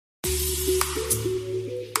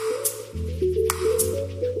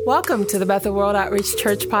Welcome to the Bethel World Outreach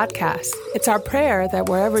Church podcast. It's our prayer that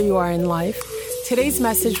wherever you are in life, today's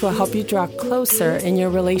message will help you draw closer in your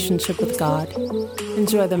relationship with God.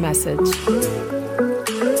 Enjoy the message.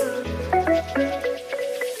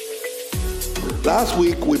 Last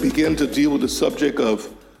week, we began to deal with the subject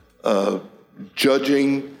of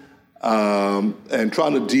judging and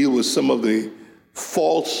trying to deal with some of the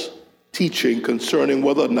false teaching concerning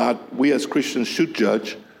whether or not we as Christians should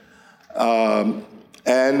judge.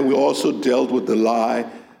 And we also dealt with the lie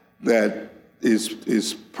that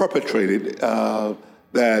is perpetrated,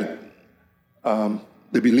 that the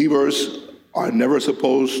believers are never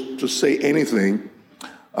supposed to say anything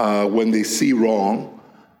when they see wrong,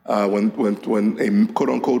 when a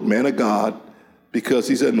quote-unquote man of God, because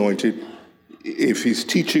he's anointed, if he's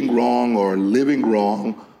teaching wrong or living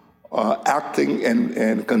wrong, acting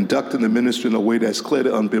and conducting the ministry in a way that's clearly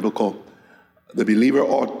unbiblical, the believer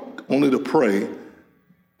ought only to pray,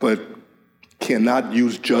 but cannot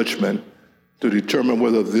use judgment to determine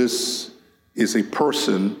whether this is a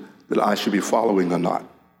person that I should be following or not.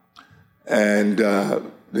 And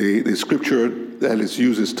the scripture that is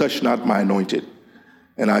used is, touch not my anointed.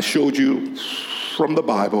 And I showed you from the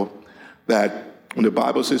Bible that when the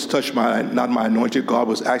Bible says, touch not my anointed, God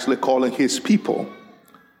was actually calling his people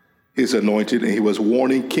his anointed, and he was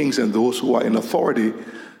warning kings and those who are in authority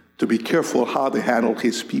to be careful how they handle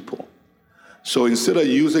his people. So instead of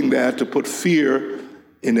using that to put fear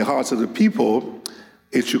in the hearts of the people,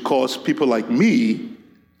 it should cause people like me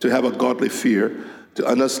to have a godly fear, to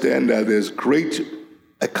understand that there's great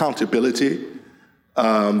accountability,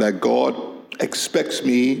 that God expects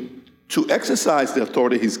me to exercise the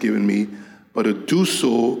authority he's given me, but to do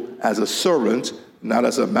so as a servant, not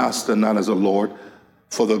as a master, not as a Lord,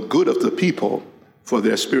 for the good of the people, for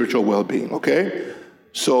their spiritual well-being, okay?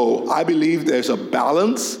 So I believe there's a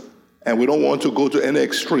balance, and we don't want to go to any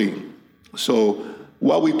extreme. So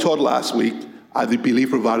what we taught last week, I believe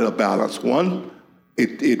provided a balance. One,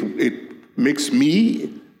 it makes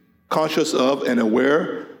me conscious of and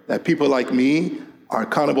aware that people like me are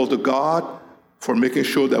accountable to God for making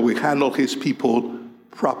sure that we handle his people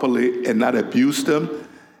properly and not abuse them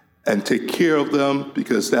and take care of them,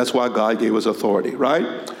 because that's why God gave us authority,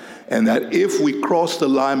 right? And that if we cross the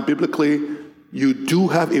line biblically, you do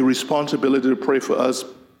have a responsibility to pray for us,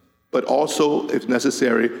 but also, if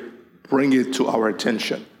necessary, bring it to our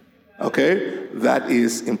attention, okay? That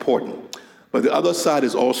is important. But the other side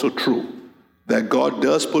is also true, that God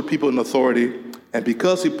does put people in authority, and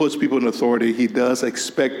because he puts people in authority, he does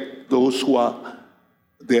expect those who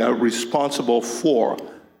they are responsible for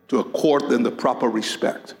to accord them the proper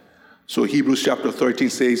respect. So Hebrews chapter 13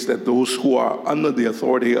 says that those who are under the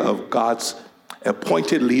authority of God's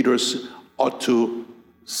appointed leaders ought to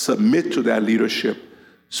submit to that leadership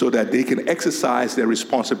so that they can exercise their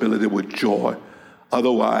responsibility with joy.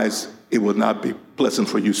 Otherwise, it will not be pleasant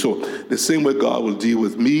for you. So the same way God will deal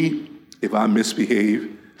with me if I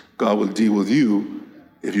misbehave, God will deal with you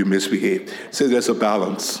if you misbehave. So there's a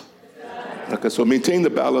balance. Okay, so maintain the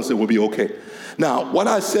balance, it will be okay. Now, what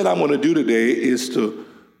I said I'm going to do today is to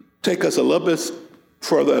take us a little bit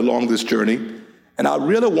further along this journey. And I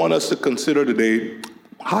really want us to consider today,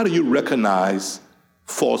 how do you recognize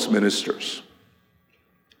false ministers?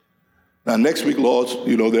 Now, next week, Lord,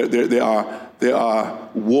 you know, there are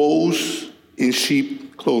wolves in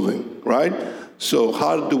sheep clothing, right? So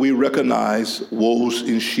how do we recognize wolves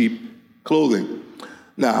in sheep clothing?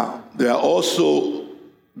 Now, there are also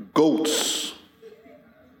goats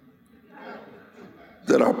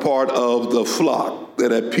that are part of the flock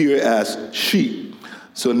that appear as sheep.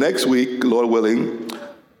 So next week, Lord willing,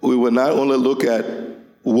 we will not only look at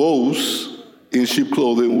wolves in sheep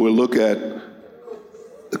clothing, we'll look at,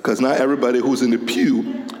 because not everybody who's in the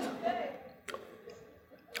pew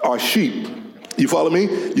are sheep. You follow me?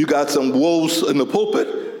 You got some wolves in the pulpit,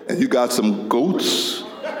 and you got some goats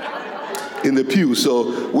in the pew.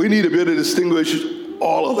 So we need to be able to distinguish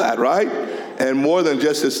all of that, right? And more than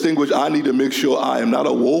just distinguish, I need to make sure I am not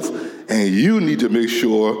a wolf, and you need to make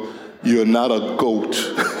sure you're not a goat.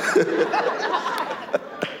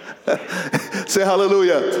 Say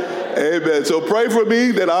hallelujah. Amen. So pray for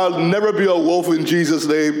me that I'll never be a wolf in Jesus'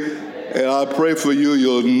 name. And I pray for you,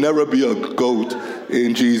 you'll never be a goat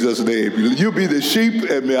in Jesus' name. You be the sheep,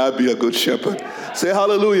 and may I be a good shepherd. Say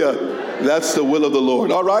hallelujah. That's the will of the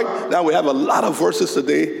Lord. All right. Now we have a lot of verses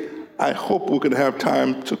today. I hope we can have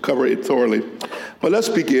time to cover it thoroughly. But let's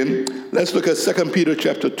begin. Let's look at 2 Peter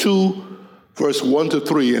chapter 2, verse 1 to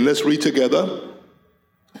 3, and let's read together.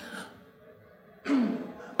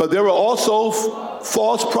 But there were also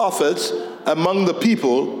false prophets among the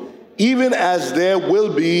people, even as there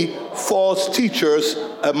will be false teachers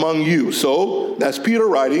among you. So that's Peter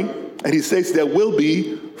writing, and he says there will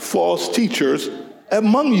be false teachers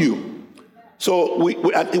among you. So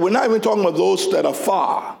we're not even talking about those that are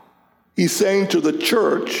far. He's saying to the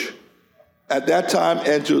church at that time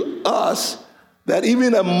and to us that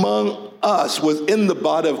even among us within the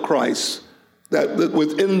body of Christ, that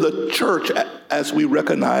within the church as we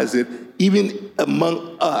recognize it, even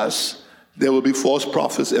among us, there will be false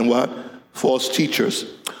prophets and what? False teachers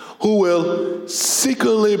who will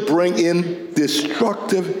secretly bring in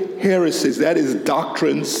destructive heresies. That is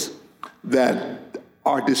doctrines that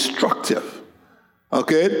are destructive.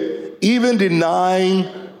 Okay? Even denying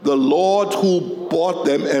the Lord who bought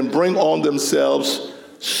them and bring on themselves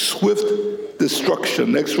swift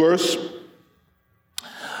destruction. Next verse.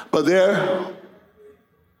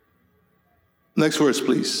 Next verse,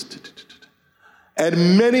 please.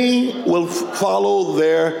 And many will follow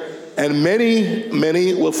their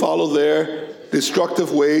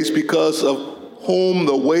destructive ways, because of whom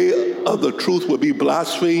the way of the truth will be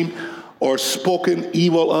blasphemed or spoken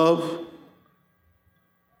evil of.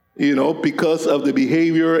 Because of the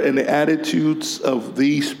behavior and the attitudes of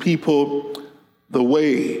these people, the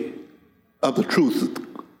way of the truth,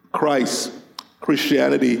 Christ,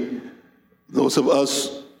 Christianity, those of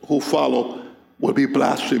us who follow will be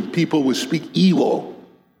blasphemed. People will speak evil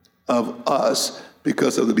of us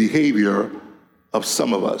because of the behavior of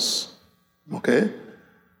some of us. Okay?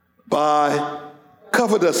 By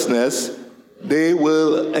covetousness, they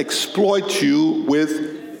will exploit you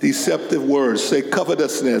with deceptive words. Say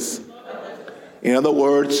covetousness. In other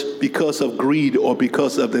words, because of greed or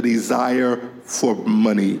because of the desire for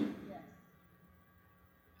money.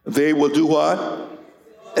 They will do what?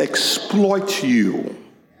 Exploit you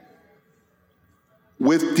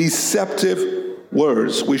with deceptive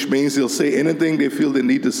words, which means they'll say anything they feel they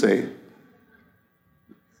need to say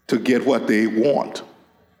to get what they want.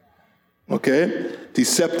 Okay?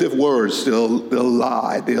 Deceptive words. They'll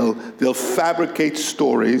lie. They'll fabricate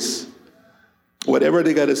stories. Whatever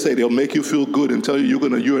they got to say, they'll make you feel good and tell you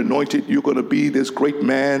you're anointed. You're gonna be this great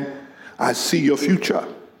man. I see your future.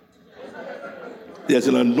 There's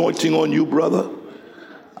an anointing on you, brother.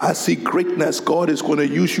 I see greatness. God is going to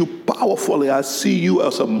use you powerfully. I see you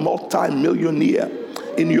as a multi-millionaire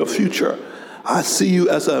in your future. I see you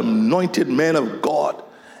as an anointed man of God.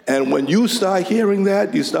 And when you start hearing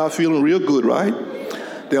that, you start feeling real good, right?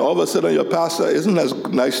 Then all of a sudden your pastor isn't as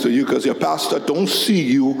nice to you because your pastor don't see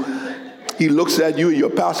you. He looks at you, and your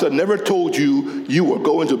pastor never told you you were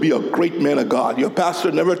going to be a great man of God. Your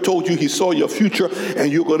pastor never told you he saw your future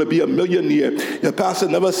and you're going to be a millionaire. Your pastor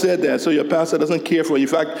never said that, so your pastor doesn't care for you. In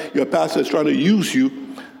fact, your pastor is trying to use you.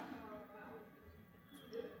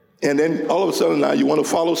 And then all of a sudden now you want to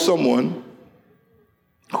follow someone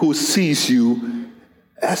who sees you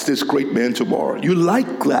as this great man tomorrow. You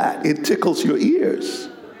like that. It tickles your ears.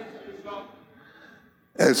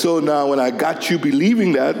 And so now when I got you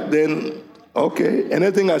believing that, then, okay,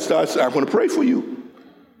 anything I start, I'm going to pray for you.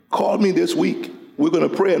 Call me this week. We're going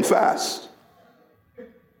to pray and fast.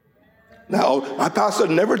 Now, my pastor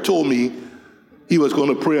never told me he was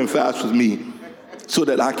going to pray and fast with me so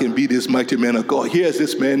that I can be this mighty man of God. Here's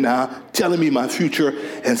this man now telling me my future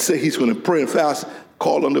and say he's going to pray and fast,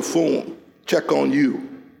 call on the phone, check on you.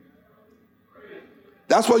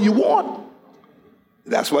 That's what you want.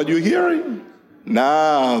 That's what you're hearing.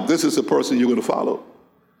 Now, this is the person you're going to follow.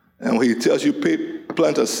 And when he tells you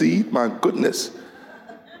plant a seed, my goodness,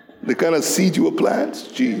 the kind of seed you will plant,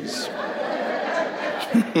 jeez.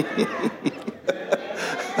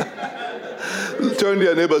 Turn to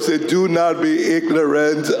your neighbor and say, do not be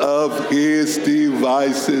ignorant of his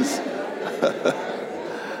devices.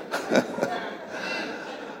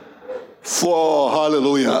 For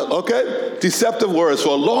hallelujah. Okay? Deceptive words. For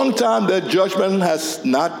a long time, their judgment has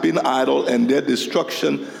not been idle, and their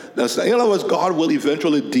destruction does not. In other words, God will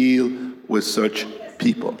eventually deal with such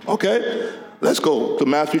people. Okay? Let's go to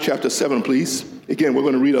Matthew chapter 7, please. Again, we're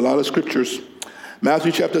going to read a lot of scriptures.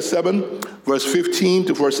 Matthew chapter 7, verse 15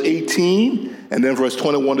 to verse 18, and then verse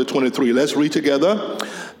 21 to 23. Let's read together.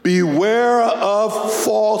 Beware of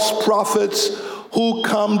false prophets who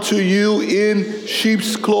come to you in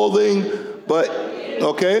sheep's clothing, but,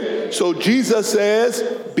 okay? So Jesus says,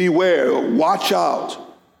 beware, watch out.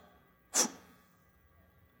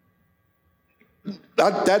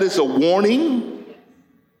 That is a warning,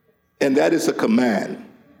 and that is a command.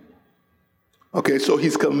 Okay, so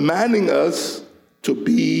he's commanding us to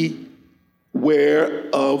beware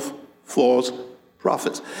of false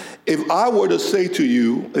prophets. If I were to say to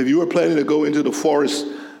you, if you were planning to go into the forest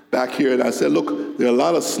back here, and I said, look, there are a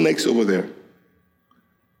lot of snakes over there.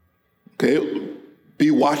 Okay,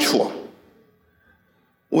 be watchful.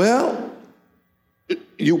 Well,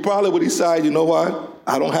 you probably would decide, you know what,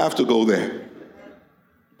 I don't have to go there.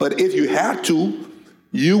 But if you had to,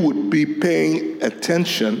 you would be paying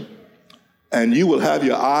attention, and you will have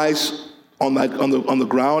your eyes on the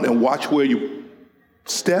ground and watch where you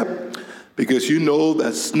step, because you know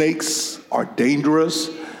that snakes are dangerous,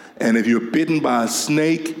 and if you're bitten by a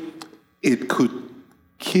snake, it could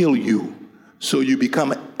kill you. So you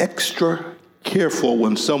become extra careful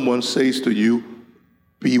when someone says to you,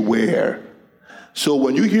 beware. So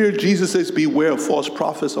when you hear Jesus says, beware of false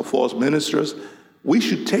prophets or false ministers, we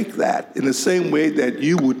should take that in the same way that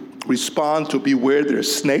you would respond to beware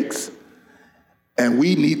there's snakes. And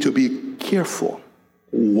we need to be careful,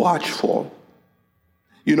 watchful.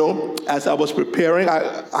 You know, as I was preparing,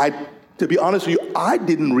 I to be honest with you, I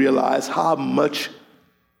didn't realize how much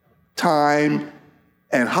time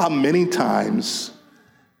and how many times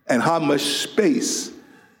and how much space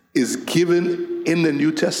is given in the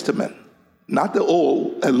New Testament. Not the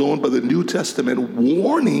Old alone, but the New Testament,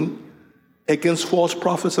 warning against false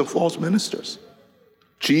prophets and false ministers.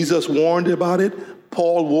 Jesus warned about it.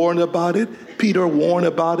 Paul warned about it. Peter warned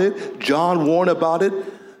about it. John warned about it.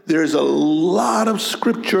 There's a lot of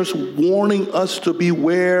scriptures warning us to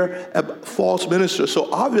beware of false ministers.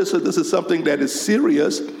 So obviously this is something that is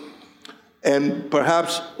serious, and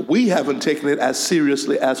perhaps we haven't taken it as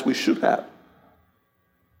seriously as we should have.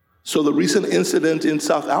 So the recent incident in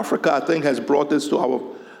South Africa, I think, has brought this to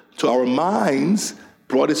our minds,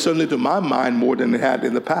 brought it certainly to my mind more than it had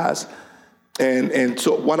in the past. And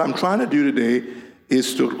so what I'm trying to do today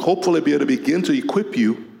is to hopefully be able to begin to equip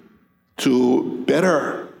you to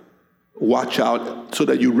better watch out so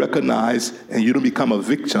that you recognize and you don't become a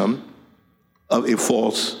victim of a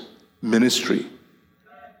false ministry.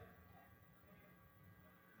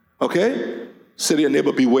 Okay? Say to your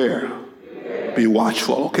neighbor, beware. Be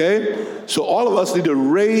watchful, okay? So all of us need to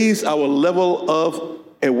raise our level of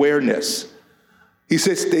awareness. He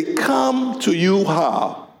says, they come to you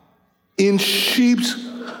how? In sheep's,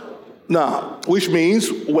 now, which means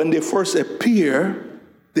when they first appear,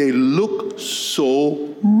 they look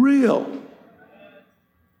so real.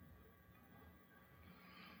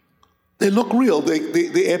 They look real.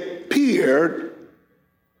 They appear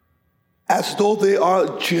as though they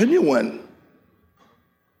are genuine.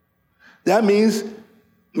 That means,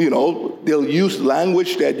 you know, they'll use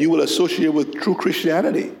language that you will associate with true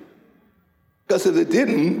Christianity. Because if they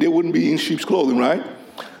didn't, they wouldn't be in sheep's clothing, right?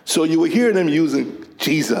 So you will hear them using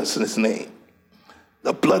Jesus in his name,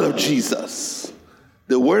 the blood of Jesus,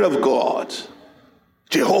 the word of God,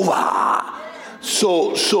 Jehovah.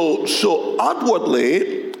 So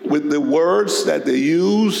outwardly, with the words that they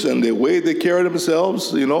use and the way they carry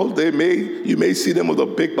themselves, you know, you may see them with a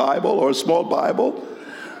big Bible or a small Bible.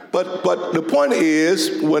 But the point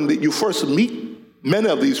is, when you first meet many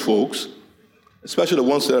of these folks, especially the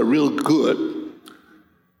ones that are real good,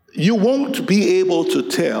 you won't be able to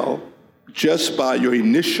tell just by your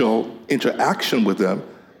initial interaction with them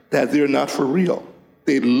that they're not for real.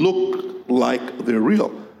 They look like they're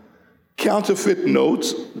real. Counterfeit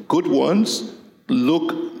notes, good ones,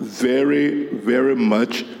 look very, very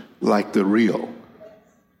much like the real.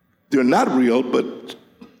 They're not real, but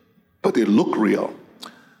they look real.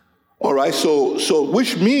 All right, so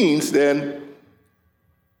which means then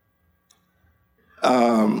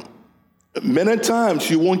many times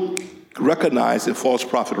you won't recognize a false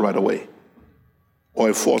prophet right away or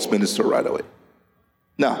a false minister right away.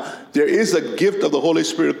 Now, there is a gift of the Holy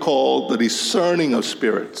Spirit called the discerning of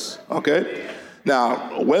spirits, okay?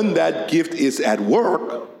 Now, when that gift is at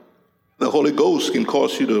work, the Holy Ghost can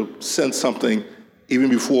cause you to sense something even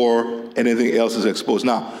before anything else is exposed.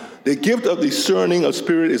 Now, the gift of discerning of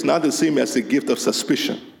spirit is not the same as the gift of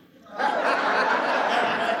suspicion.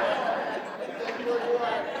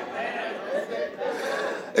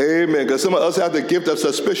 Amen. Because some of us have the gift of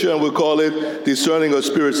suspicion, and we call it discerning of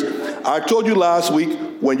spirits. I told you last week,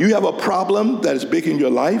 when you have a problem that is big in your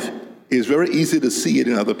life, it's very easy to see it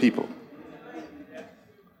in other people.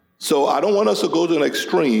 So I don't want us to go to an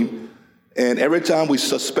extreme, and every time we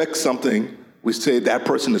suspect something, we say that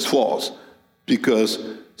person is false,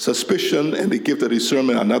 because suspicion and the gift of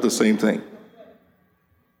discernment are not the same thing.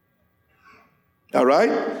 All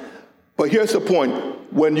right? But here's the point.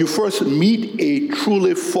 When you first meet a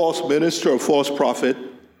truly false minister or false prophet,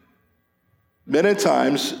 many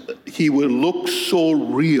times he will look so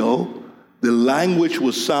real, the language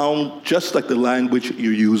will sound just like the language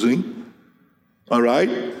you're using. All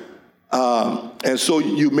right? And so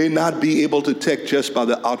you may not be able to take just by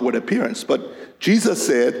the outward appearance. But Jesus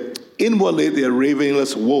said, inwardly they are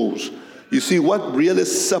ravenous wolves. You see, what really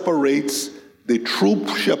separates the true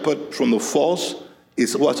shepherd from the false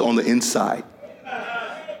is what's on the inside.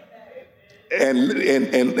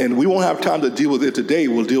 And we won't have time to deal with it today.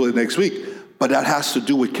 We'll deal with it next week. But that has to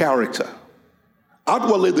do with character.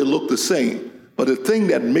 Outwardly, they look the same. But the thing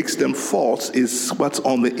that makes them false is what's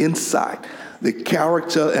on the inside, the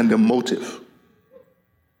character and the motive.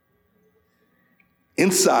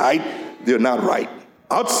 Inside, they're not right.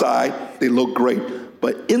 Outside, they look great.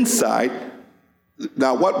 But inside,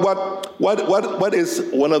 now what is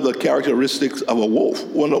one of the characteristics of a wolf?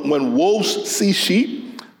 When wolves see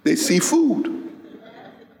sheep, they see food.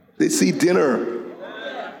 They see dinner.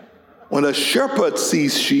 When a shepherd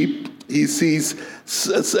sees sheep, he sees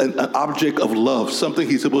an object of love, something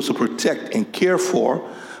he's supposed to protect and care for.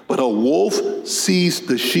 But a wolf sees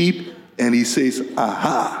the sheep and he says,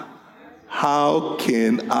 aha, how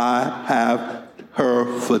can I have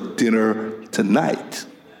her for dinner tonight?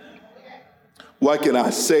 What can I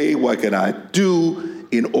say? What can I do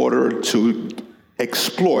in order to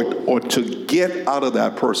exploit or to get out of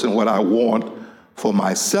that person what I want for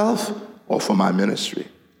myself or for my ministry?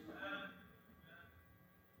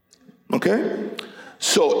 Okay?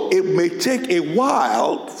 So it may take a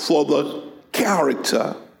while for the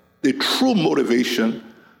character, the true motivation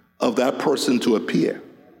of that person to appear.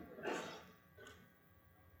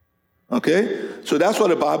 Okay? So that's what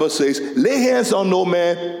the Bible says. Lay hands on no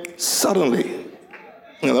man suddenly.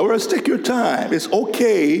 In other words, take your time. It's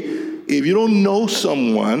okay if you don't know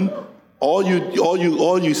someone, all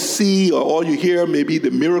you see or all you hear may be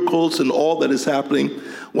the miracles and all that is happening.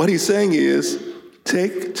 What he's saying is,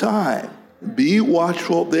 take time. Be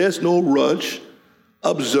watchful. There's no rush.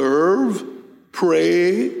 Observe,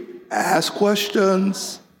 pray, ask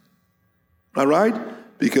questions. All right?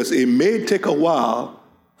 Because it may take a while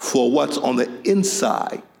for what's on the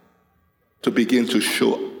inside to begin to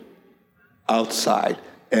show outside.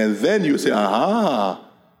 And then you say, aha,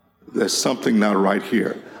 there's something not right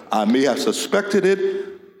here. I may have suspected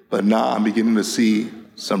it, but now I'm beginning to see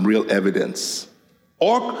some real evidence.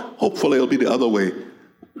 Or hopefully it'll be the other way.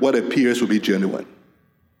 What appears will be genuine.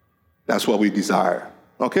 That's what we desire.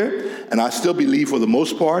 Okay? And I still believe for the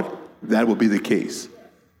most part, that will be the case.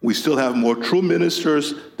 We still have more true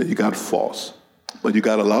ministers than you got false. But you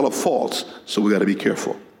got a lot of false, so we got to be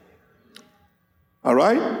careful. All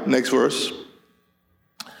right? Next verse.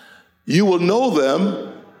 You will know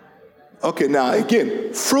them. Okay, now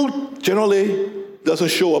again, fruit generally doesn't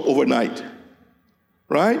show up overnight.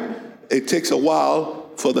 Right? It takes a while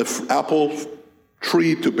for the apple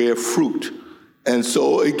tree to bear fruit. And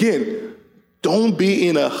so again, don't be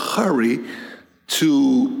in a hurry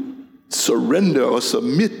to surrender or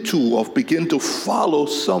submit to or begin to follow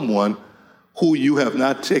someone who you have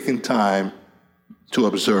not taken time to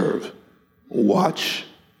observe. Watch,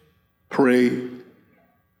 pray,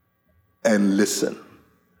 and listen.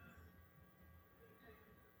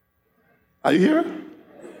 Are you here?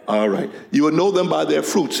 All right. You will know them by their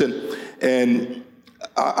fruits. And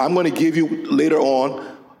I'm going to give you later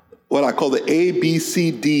on what I call the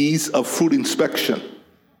ABCDs of fruit inspection.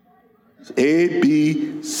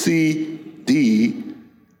 ABCD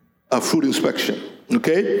of fruit inspection.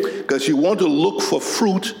 Okay? Because you want to look for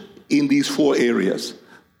fruit in these four areas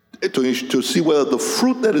to see whether the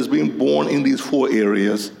fruit that is being born in these four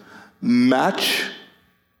areas match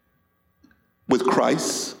with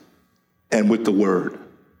Christ and with the Word.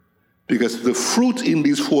 Because the fruit in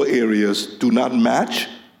these four areas do not match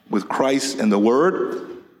with Christ and the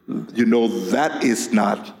Word, you know that is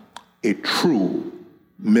not a true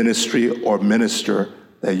ministry or minister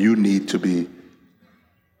that you need to be.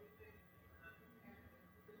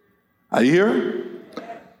 Are you here?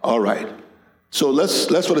 All right. So let's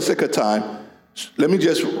for the sake of time, let me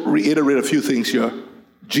just reiterate a few things here.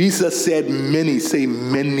 Jesus said many, say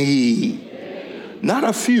many, not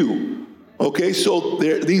a few. Okay, so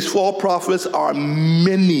these false prophets are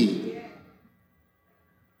many.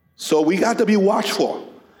 So we got to be watchful.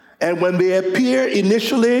 And when they appear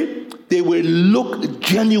initially, they will look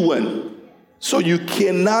genuine. So you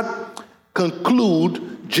cannot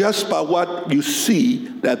conclude just by what you see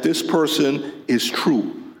that this person is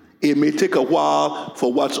true. It may take a while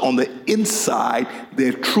for what's on the inside,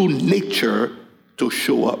 their true nature, to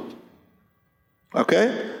show up.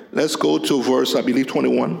 Okay? Let's go to verse, I believe,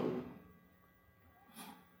 21.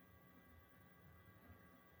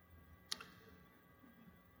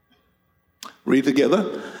 Read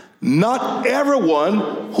together. Not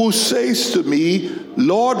everyone who says to me,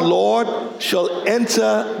 Lord, Lord, shall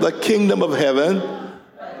enter the kingdom of heaven.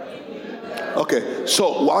 Okay,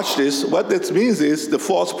 so watch this. What this means is the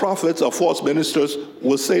false prophets or false ministers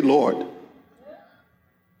will say, Lord.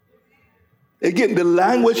 Again, the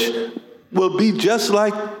language will be just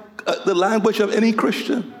like the language of any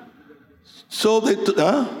Christian. So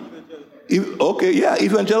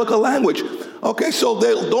evangelical language. Okay, so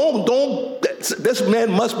they don't. This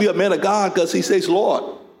man must be a man of God because he says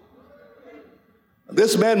Lord.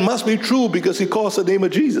 This man must be true because he calls the name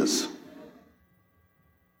of Jesus.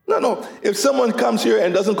 No. If someone comes here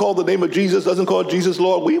and doesn't call the name of Jesus, doesn't call Jesus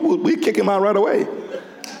Lord, we kick him out right away.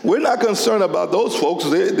 We're not concerned about those folks.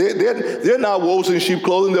 They're not wolves in sheep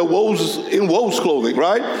clothing. They're wolves in wolves clothing,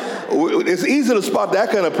 right? It's easy to spot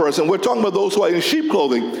that kind of person. We're talking about those who are in sheep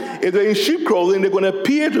clothing. If they're in sheep clothing, they're going to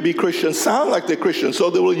appear to be Christians, sound like they're Christians, so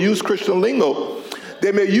they will use Christian lingo.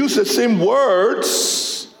 They may use the same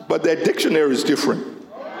words, but their dictionary is different.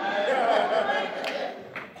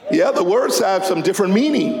 Yeah, the words have some different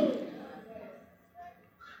meaning.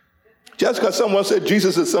 Just because someone said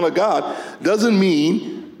Jesus is the Son of God doesn't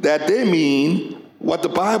mean that they mean what the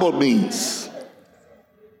Bible means.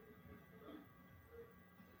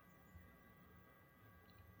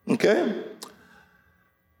 Okay?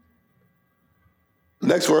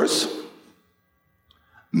 Next verse.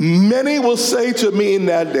 Many will say to me in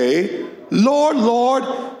that day, Lord, Lord,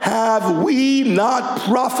 have we not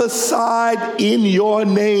prophesied in your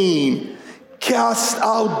name, cast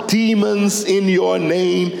out demons in your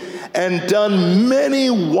name, and done many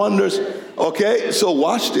wonders? Okay, so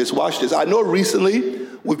watch this. I know recently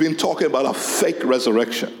we've been talking about a fake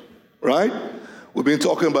resurrection, right? We've been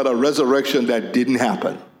talking about a resurrection that didn't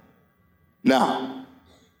happen. Now,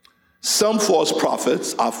 some false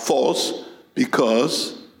prophets are false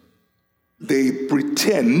because they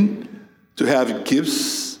pretend to have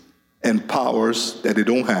gifts and powers that they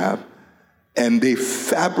don't have, and they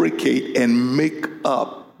fabricate and make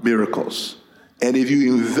up miracles. And if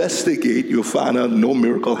you investigate, you'll find out no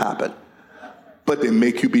miracle happened. But they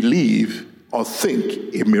make you believe or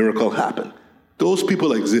think a miracle happened. Those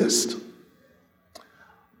people exist.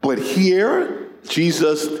 But here,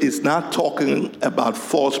 Jesus is not talking about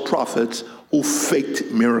false prophets who faked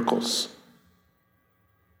miracles.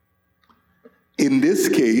 In this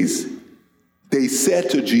case, they said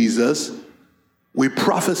to Jesus, we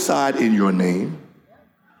prophesied in your name.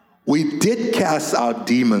 We did cast out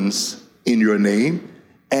demons in your name.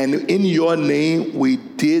 And in your name, we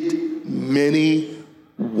did many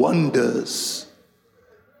wonders.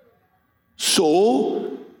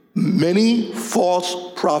 So many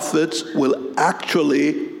false prophets will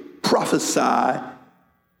actually prophesy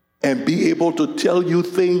and be able to tell you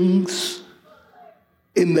things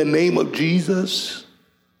in the name of Jesus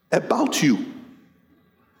about you.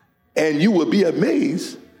 And you will be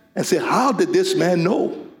amazed and say, how did this man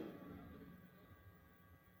know?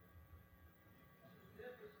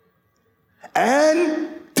 And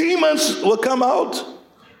demons will come out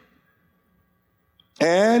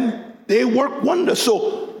and they work wonders.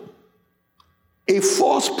 So a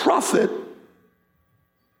false prophet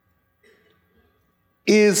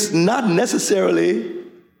is not necessarily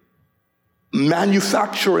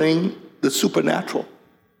manufacturing the supernatural.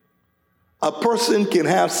 A person can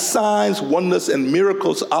have signs, wonders, and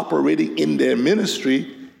miracles operating in their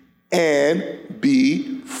ministry and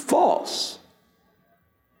be false.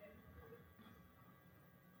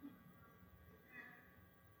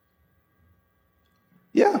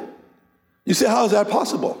 Yeah. You say, how is that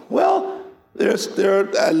possible? Well, there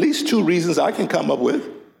are at least two reasons I can come up with.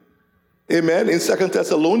 Amen. In 2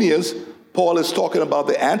 Thessalonians, Paul is talking about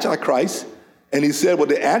the Antichrist, and he said when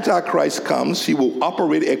the Antichrist comes, he will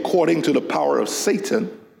operate according to the power of Satan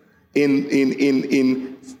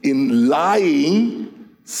in lying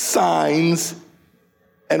signs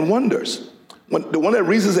and wonders. One of the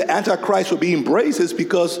reasons the Antichrist will be embraced is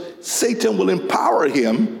because Satan will empower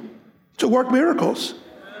him to work miracles.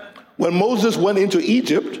 When Moses went into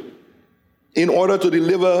Egypt in order to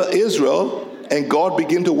deliver Israel, and God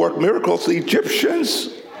began to work miracles, the Egyptians,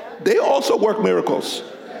 they also work miracles.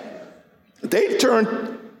 They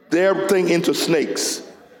turned their thing into snakes.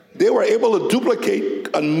 They were able to duplicate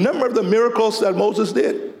a number of the miracles that Moses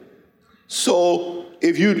did. So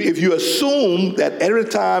if you assume that every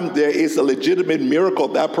time there is a legitimate miracle,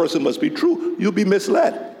 that person must be true, you'll be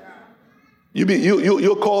misled.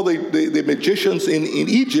 You'll call the magicians in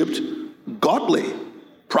Egypt godly,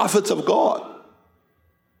 prophets of God.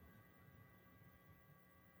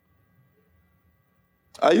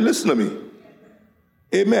 Are you listening to me?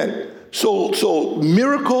 Amen. So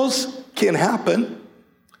miracles can happen,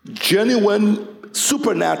 genuine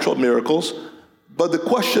supernatural miracles, but the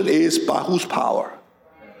question is by whose power?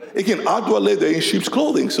 It can outwardly, they're in sheep's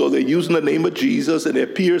clothing, so they're using the name of Jesus and it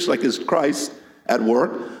appears like it's Christ at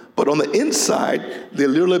work, but on the inside, they're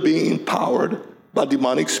literally being empowered by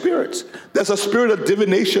demonic spirits. There's a spirit of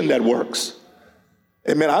divination that works.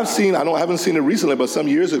 And man, I haven't seen it recently, but some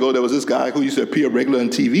years ago, there was this guy who used to appear regular on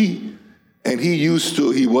TV, and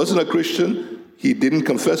he wasn't a Christian. He didn't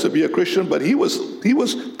confess to be a Christian, but he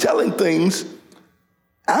was telling things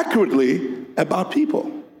accurately about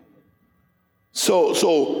people.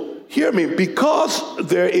 So hear me, because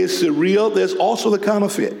there is the real, there's also the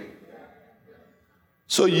counterfeit.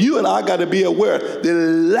 So you and I got to be aware. The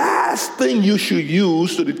last thing you should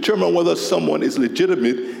use to determine whether someone is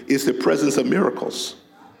legitimate is the presence of miracles.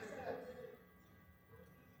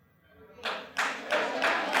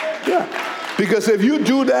 Yeah. Because if you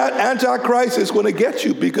do that, Antichrist is going to get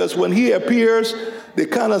you. Because when he appears, the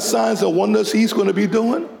kind of signs and wonders he's going to be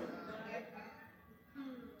doing.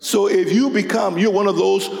 So if you're one of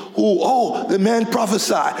those who, the man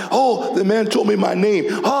prophesied. The man told me my name.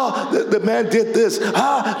 The man did this.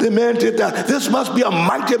 The man did that. This must be a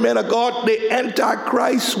mighty man of God. The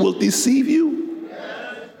Antichrist will deceive you.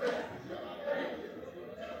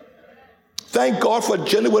 Thank God for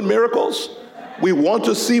genuine miracles. We want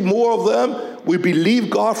to see more of them. We believe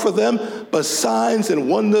God for them. But signs and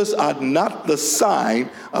wonders are not the sign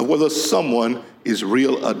of whether someone is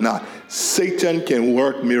real or not. Satan can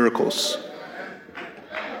work miracles.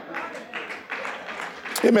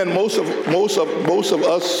 Amen. Most of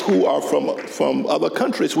us who are from other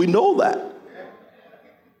countries, we know that.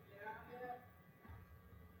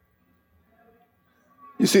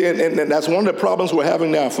 You see, and that's one of the problems we're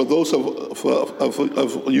having now. For those of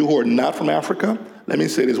you who are not from Africa, let me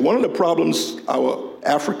say this. One of the problems our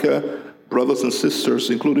Africa brothers and sisters,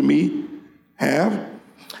 including me, have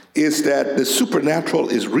is that the supernatural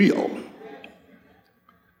is real.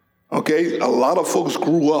 Okay? A lot of folks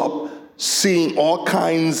grew up seeing all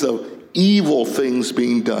kinds of evil things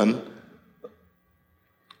being done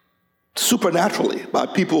supernaturally by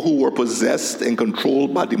people who were possessed and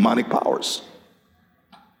controlled by demonic powers.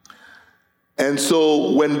 And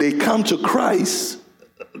so when they come to Christ,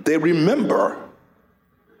 they remember.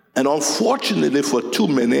 And unfortunately for too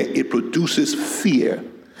many, it produces fear.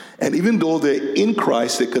 And even though they're in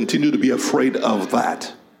Christ, they continue to be afraid of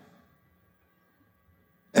that.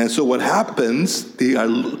 And so what happens,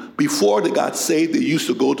 before they got saved, they used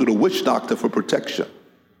to go to the witch doctor for protection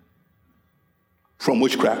from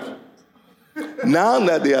witchcraft. Now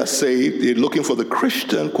that they are saved, they're looking for the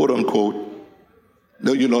Christian, quote unquote.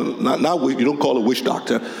 No, you don't call a witch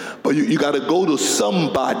doctor, but you got to go to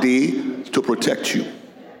somebody to protect you.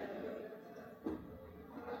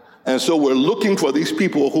 And so we're looking for these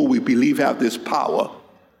people who we believe have this power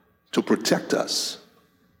to protect us.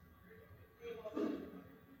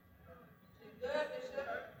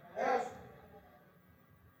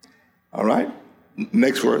 All right?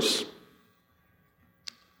 Next verse.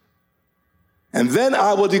 And then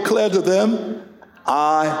I will declare to them,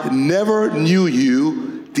 I never knew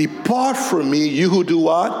you. Depart from me, you who do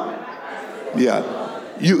what? Yeah.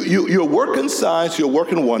 You're working signs, you're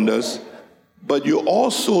working wonders, but you're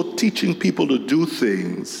also teaching people to do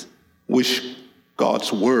things which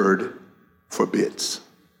God's word forbids.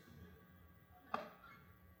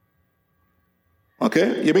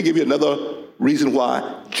 Okay? Let me give you another reason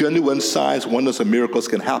why genuine signs, wonders, and miracles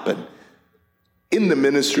can happen in the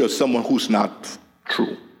ministry of someone who's not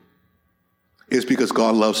true. It's because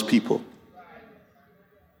God loves people.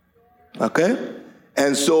 Okay?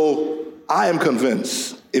 And so I am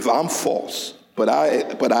convinced, if I'm false, but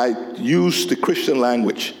I use the Christian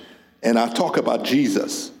language and I talk about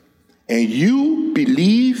Jesus, and you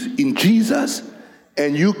believe in Jesus,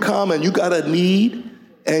 and you come and you got a need,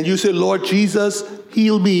 and you say, Lord Jesus,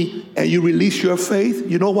 heal me, and you release your faith,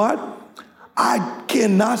 you know what? I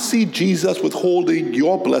cannot see Jesus withholding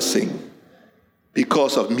your blessing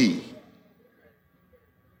because of me.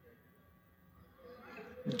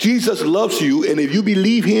 Jesus loves you, and if you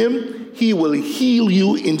believe him, he will heal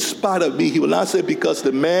you in spite of me. He will not say, because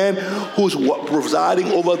the man who's presiding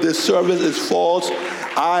over this service is false,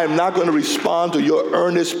 I am not going to respond to your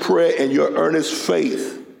earnest prayer and your earnest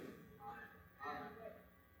faith.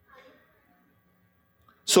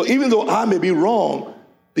 So even though I may be wrong,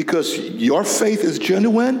 because your faith is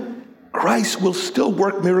genuine, Christ will still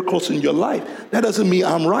work miracles in your life. That doesn't mean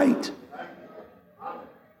I'm right.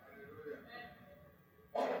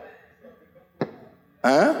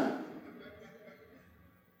 Huh?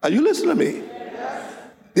 Are you listening to me?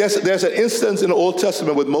 Yes. There's an instance in the Old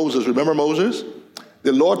Testament with Moses. Remember Moses?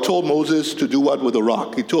 The Lord told Moses to do what with the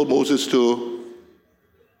rock? He told Moses to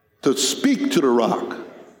speak to the rock,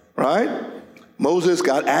 right? Moses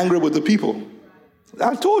got angry with the people.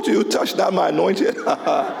 I told you, touch not my anointed.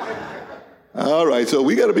 All right, so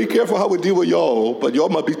we got to be careful how we deal with y'all, but y'all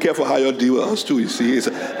must be careful how y'all deal with us too, you see.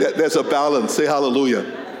 There's a balance. Say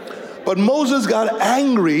hallelujah. But Moses got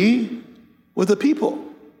angry with the people.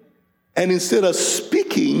 And instead of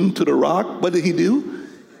speaking to the rock, what did he do?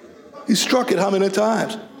 He struck it how many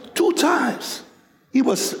times? 2 times. He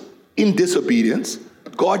was in disobedience.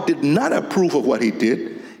 God did not approve of what he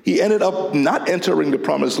did. He ended up not entering the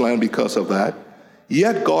promised land because of that.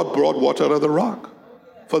 Yet God brought water out of the rock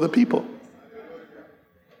for the people.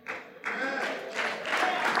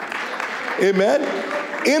 Amen?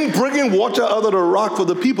 In bringing water out of the rock for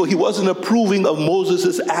the people, he wasn't approving of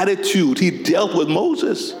Moses' attitude. He dealt with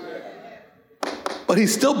Moses. But he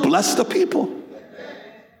still blessed the people.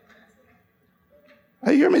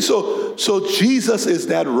 You hear me? So Jesus is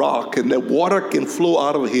that rock, and that water can flow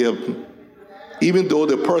out of him, even though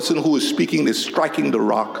the person who is speaking is striking the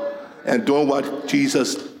rock and doing what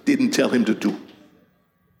Jesus didn't tell him to do.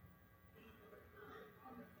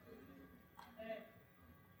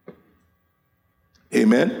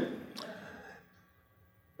 Amen.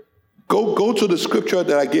 Go to the scripture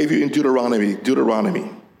that I gave you in Deuteronomy.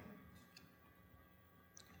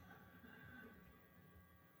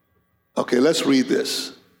 Okay, let's read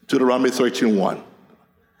this. Deuteronomy 13:1.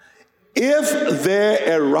 If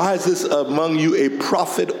there arises among you a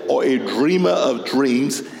prophet or a dreamer of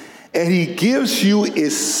dreams, and he gives you a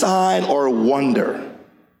sign or a wonder,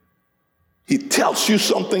 he tells you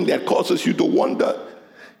something that causes you to wonder.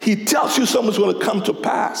 He tells you something's going to come to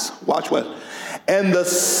pass. Watch what. And the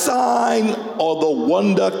sign or the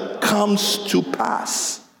wonder comes to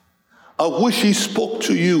pass, of which he spoke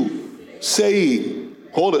to you, saying,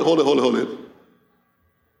 hold it.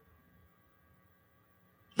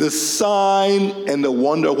 The sign and the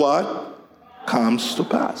wonder what? Comes to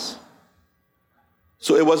pass.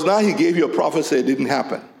 So it was not he gave you a prophecy, it didn't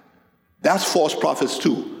happen. That's false prophets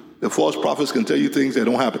too. The false prophets can tell you things that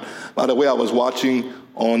don't happen. By the way, I was watching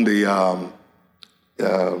on the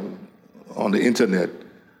internet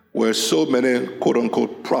where so many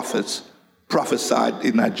quote-unquote prophets prophesied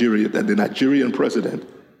in Nigeria that the Nigerian president,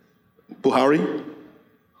 Buhari,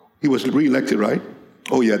 he was re-elected, right?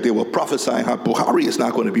 Oh yeah, they were prophesying how Buhari is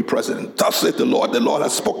not going to be president. Thus said the Lord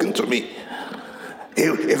has spoken to me.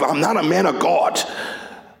 If I'm not a man of God,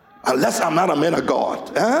 unless I'm not a man of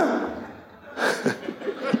God,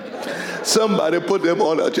 somebody put them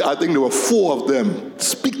on, I think there were 4 of them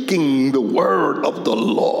speaking the word of the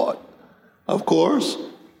Lord. Of course,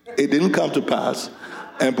 it didn't come to pass.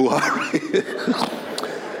 And Buhari,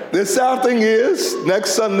 the sad thing is,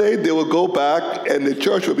 next Sunday they will go back and the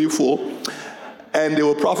church will be full and they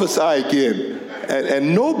will prophesy again.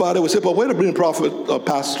 And nobody will say, but wait a minute, prophet or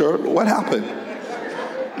pastor, what happened?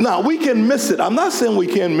 Now, we can miss it. I'm not saying we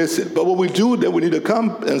can't miss it, but what we do, then we need to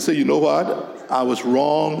come and say, you know what? I was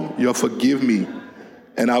wrong. You'll forgive me.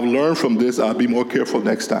 And I've learned from this. I'll be more careful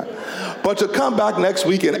next time. But to come back next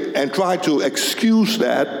week and try to excuse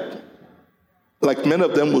that, like many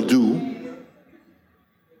of them will do.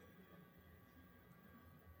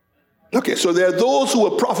 Okay, so there are those who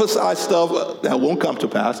will prophesy stuff that won't come to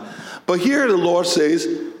pass. But here the Lord says,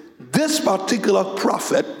 this particular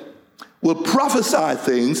prophet will prophesy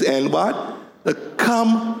things and what? That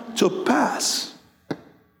come to pass.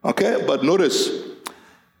 Okay, but notice,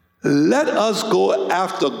 let us go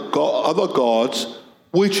after other gods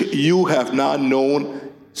which you have not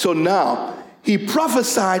known. So now, he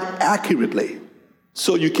prophesied accurately.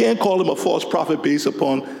 So you can't call him a false prophet based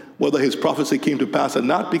upon whether his prophecy came to pass or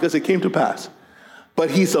not, because it came to pass.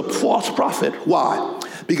 But he's a false prophet. Why?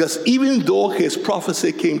 Because even though his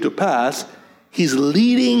prophecy came to pass, he's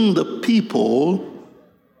leading the people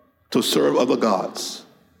to serve other gods.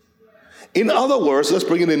 In other words, let's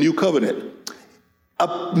bring in the new covenant.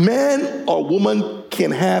 A man or woman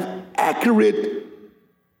can have accurate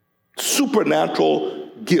supernatural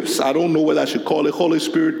gifts. I don't know whether I should call it Holy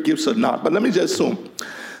Spirit gifts or not, but let me just assume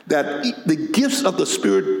that the gifts of the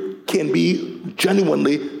Spirit can be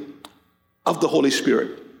genuinely of the Holy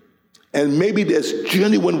Spirit. And maybe there's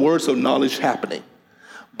genuine words of knowledge happening.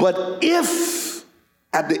 But if,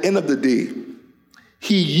 at the end of the day,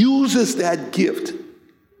 he uses that gift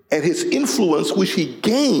and his influence, which he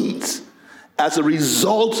gains as a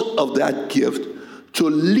result of that gift, to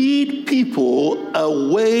lead people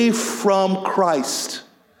away from Christ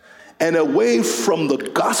and away from the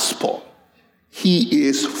gospel, he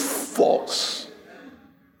is false.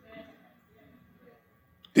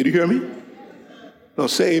 Did you hear me? No,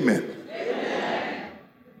 say amen.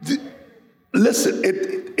 Listen,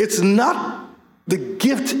 it's not the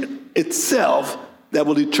gift itself that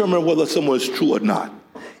will determine whether someone is true or not.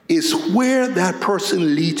 It's where that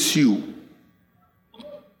person leads you.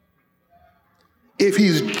 If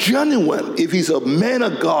he's genuine, if he's a man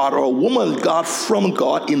of God or a woman of God from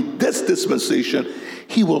God in this dispensation,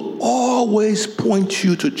 He will always point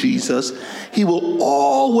you to Jesus. He will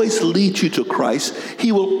always lead you to Christ.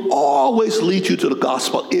 He will always lead you to the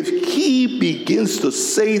gospel. If he begins to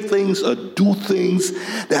say things or do things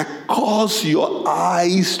that cause your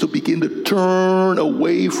eyes to begin to turn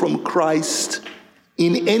away from Christ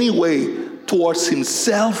in any way towards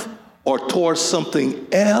himself or towards something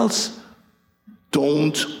else,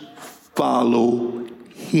 don't follow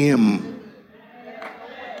him.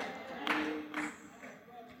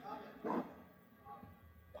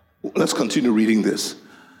 Let's continue reading this.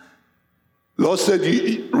 Lord said,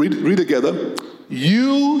 read together.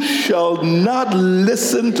 You shall not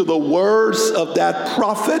listen to the words of that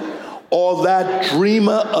prophet or that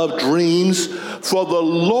dreamer of dreams, for the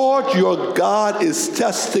Lord your God is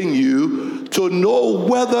testing you to know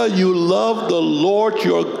whether you love the Lord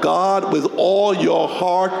your God with all your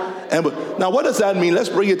heart. Now, what does that mean? Let's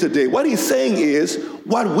bring it today. What he's saying is,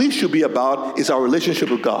 what we should be about is our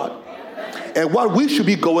relationship with God. And what we should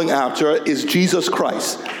be going after is Jesus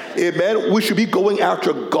Christ. Amen. We should be going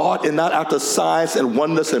after God and not after signs and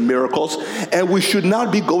wonders and miracles. And we should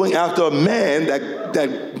not be going after a man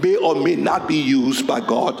that may or may not be used by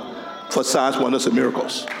God for signs, wonders, and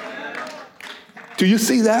miracles. Do you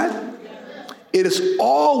see that? It is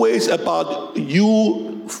always about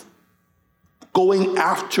you going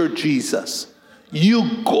after Jesus,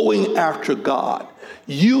 you going after God,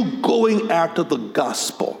 you going after the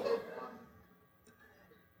gospel.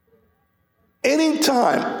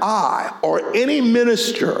 Anytime I or any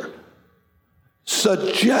minister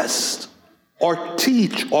suggest or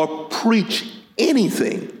teach or preach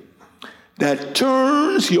anything that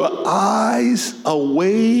turns your eyes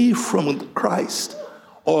away from Christ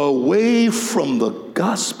or away from the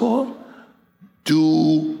gospel,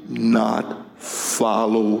 do not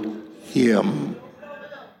follow him.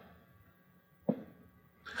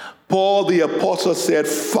 Paul the apostle said,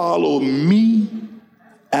 follow me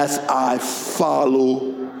as I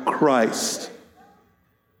follow Christ.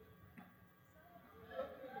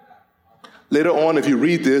 Later on, if you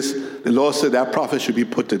read this, the Lord said that prophet should be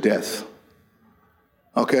put to death.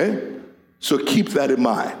 Okay? So keep that in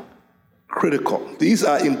mind. Critical. These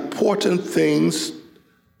are important things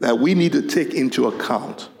that we need to take into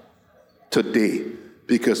account today,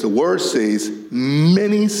 because the word says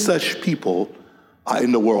many such people are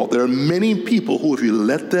in the world. There are many people who, if you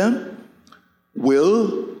let them,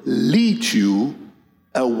 will lead you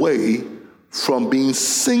away from being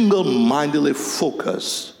single-mindedly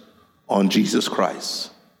focused on Jesus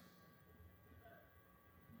Christ.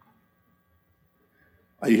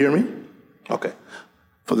 Are you hearing me? Okay.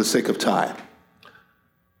 For the sake of time.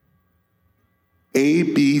 A,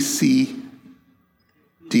 B, C,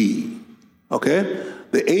 D. Okay?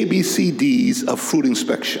 The A, B, C, Ds of fruit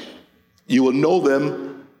inspection. You will know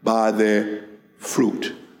them by their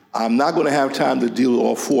fruit. I'm not going to have time to deal with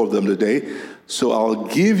all four of them today, so I'll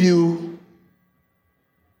give you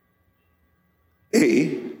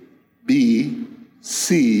A, B,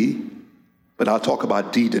 C, but I'll talk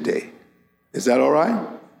about D today. Is that all right?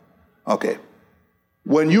 Okay.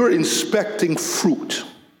 When you're inspecting fruit,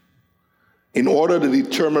 in order to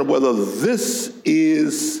determine whether this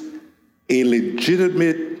is a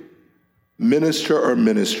legitimate minister or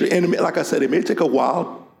ministry, and like I said, it may take a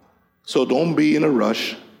while, so don't be in a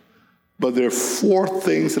rush. But there are four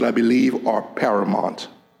things that I believe are paramount.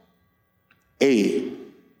 A,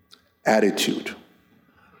 attitude.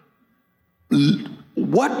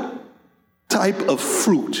 What type of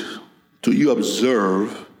fruit do you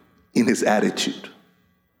observe in his attitude?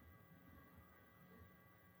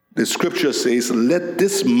 The scripture says, let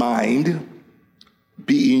this mind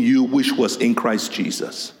be in you which was in Christ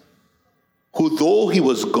Jesus, who though he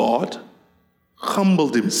was God,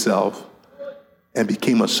 humbled himself and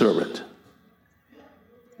became a servant.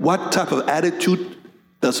 What type of attitude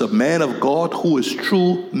does a man of God who is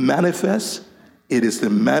true manifest? It is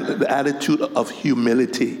the attitude of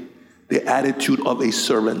humility, the attitude of a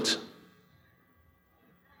servant.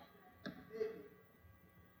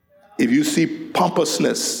 If you see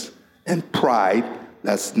pompousness and pride,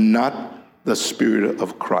 that's not the spirit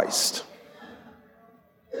of Christ.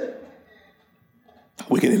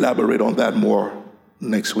 We can elaborate on that more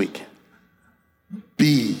next week.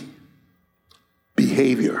 B,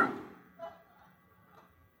 behavior.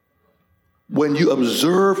 When you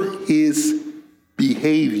observe his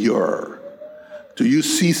behavior, do you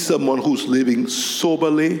see someone who's living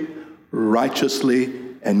soberly, righteously,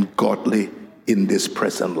 and godly in this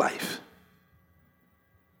present life?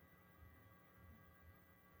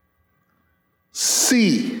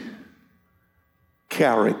 C,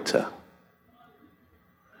 character.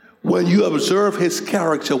 when you observe his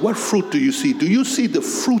character, what fruit do you see? Do you see the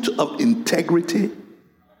fruit of integrity?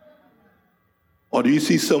 Or do you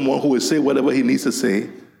see someone who will say whatever he needs to say,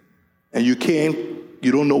 and you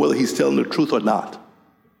don't know whether he's telling the truth or not?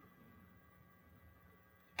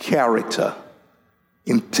 Character.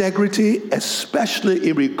 Integrity, especially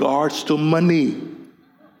in regards to money.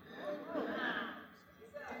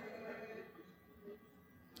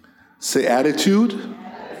 Say attitude,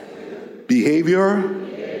 behavior,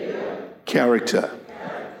 character.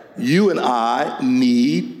 You and I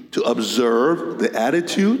need to observe the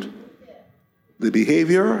attitude, the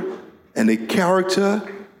behavior, and the character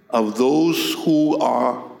of those who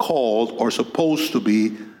are called or supposed to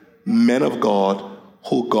be men of God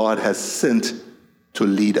who God has sent to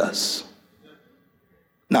lead us.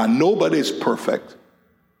 Now, nobody is perfect,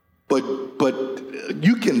 but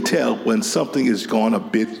you can tell when something has gone a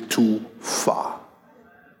bit too far.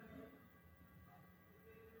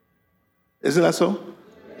 Isn't that so?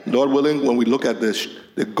 Lord willing, when we look at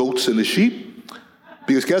the goats and the sheep,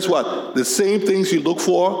 because guess what? The same things you look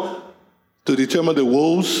for to determine the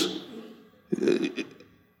wolves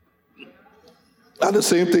are the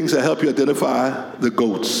same things that help you identify the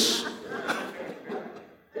goats.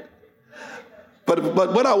 But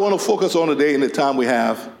what I want to focus on today in the time we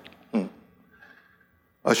have,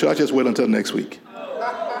 or should I just wait until next week?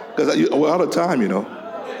 Because we're out of time, you know.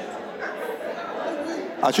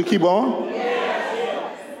 I should keep on?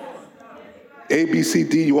 A, B, C,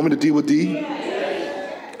 D. You want me to deal with D?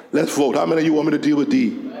 Let's vote. How many of you want me to deal with D?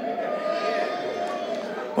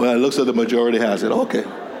 Well, it looks like the majority has it. Okay.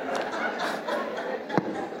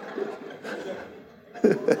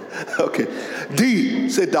 Okay. D,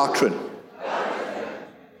 say doctrine.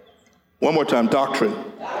 One more time, doctrine.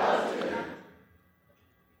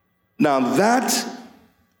 Now that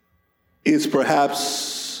is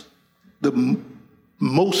perhaps the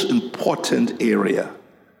most important area.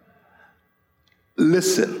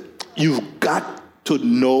 Listen, you've got to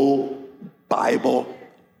know Bible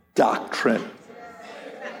doctrine.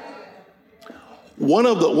 One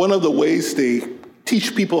of the ways they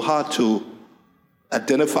teach people how to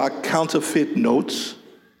identify counterfeit notes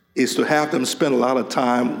is to have them spend a lot of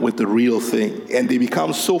time with the real thing. And they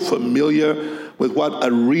become so familiar with what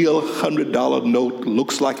a real $100 note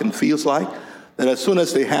looks like and feels like, that as soon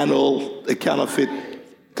as they handle a counterfeit,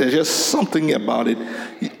 there's just something about it.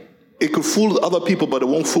 It could fool other people, but it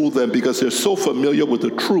won't fool them because they're so familiar with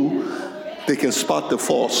the true, they can spot the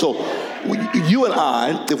false. So you and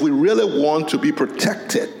I, if we really want to be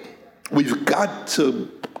protected, we've got to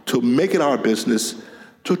make it our business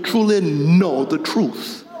to truly know the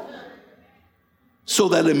truth. So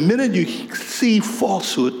that the minute you see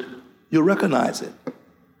falsehood, you recognize it.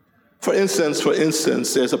 For instance,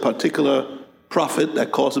 there's a particular prophet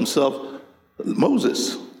that calls himself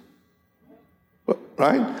Moses.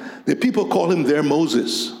 Right? The people call him their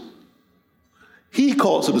Moses. He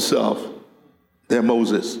calls himself their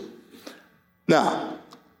Moses. Now,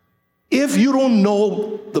 if you don't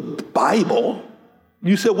know the Bible,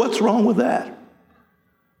 you say, what's wrong with that?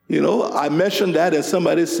 You know, I mentioned that and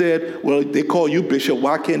somebody said, well, they call you bishop.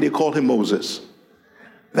 Why can't they call him Moses?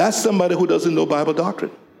 That's somebody who doesn't know Bible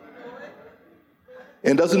doctrine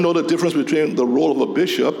and doesn't know the difference between the role of a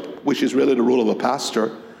bishop, which is really the role of a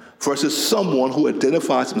pastor, versus someone who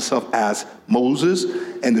identifies himself as Moses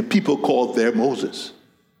and the people call their Moses.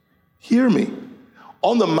 Hear me.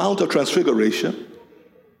 On the Mount of Transfiguration,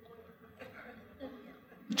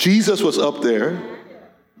 Jesus was up there,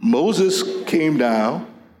 Moses came down,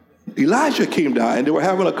 Elijah came down, and they were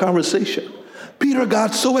having a conversation. Peter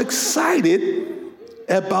got so excited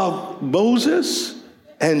about Moses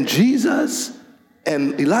and Jesus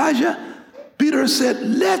and Elijah, Peter said,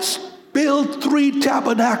 let's build 3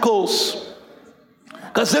 tabernacles.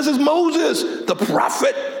 Because this is Moses, the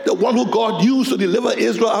prophet, the one who God used to deliver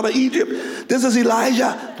Israel out of Egypt. This is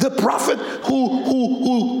Elijah, the prophet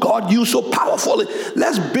who God used so powerfully.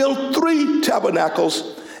 Let's build 3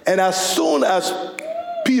 tabernacles. And as soon as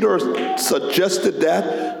Peter suggested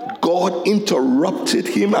that, God interrupted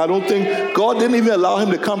him. I don't think, God didn't even allow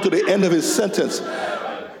him to come to the end of his sentence.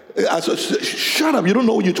 I said, shut up, you don't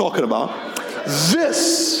know what you're talking about.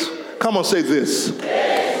 This, come on, say this,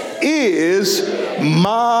 is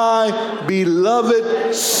my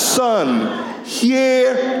beloved son.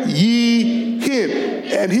 Hear ye him.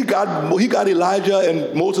 And he got Elijah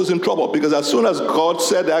and Moses in trouble, because as soon as God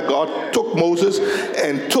said that, God took Moses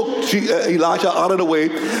and took Elijah out of the way.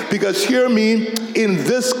 Because hear me, in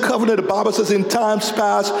this covenant, the Bible says in times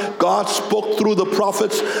past, God spoke through the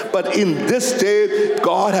prophets, but in this day,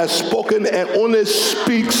 God has spoken and only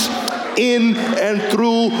speaks in and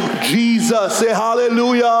through Jesus. Say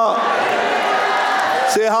hallelujah.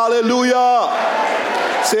 Say hallelujah.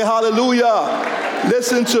 Say hallelujah.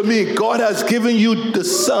 Listen to me. God has given you the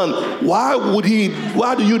Son. Why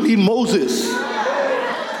do you need Moses?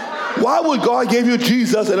 Why would God give you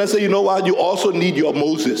Jesus and then say, you know what, you also need your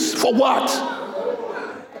Moses? For what?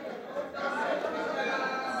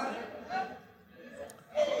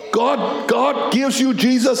 God gives you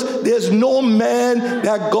Jesus. There's no man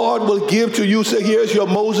that God will give to you. Say, here's your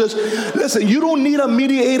Moses. Listen, you don't need a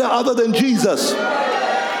mediator other than Jesus.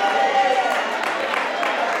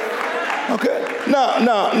 Okay?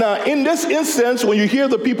 Now, in this instance, when you hear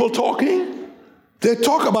the people talking, they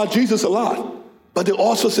talk about Jesus a lot. But they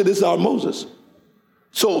also say this is our Moses.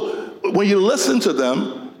 So when you listen to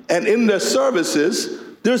them, and in their services,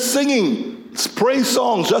 they're singing praise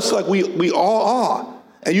songs just like we all are.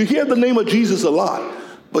 And you hear the name of Jesus a lot.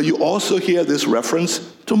 But you also hear this reference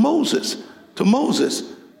to Moses, to Moses,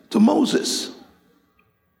 to Moses.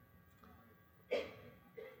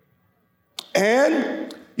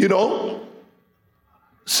 And,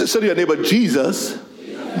 say to your neighbor, Jesus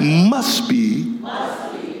must be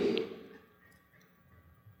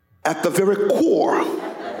at the very core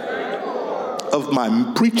of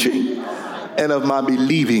my preaching and of my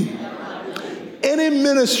believing. Any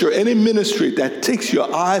ministry that takes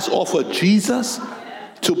your eyes off of Jesus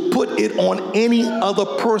to put it on any other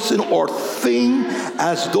person or thing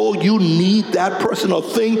as though you need that person or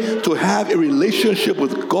thing to have a relationship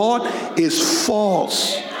with God is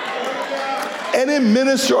false. Any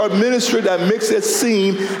minister or ministry that makes it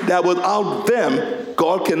seem that without them,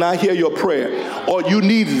 God cannot hear your prayer, or you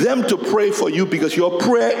need them to pray for you because your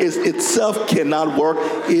prayer itself cannot work,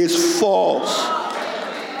 is false.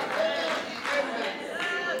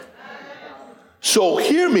 So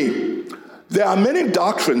hear me. There are many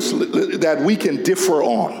doctrines that we can differ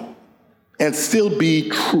on and still be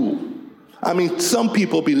true. I mean, some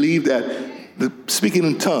people believe that the speaking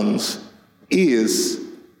in tongues is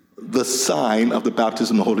the sign of the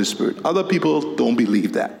baptism of the Holy Spirit. Other people don't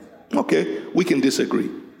believe that. Okay, we can disagree.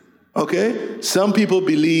 Okay, some people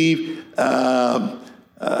believe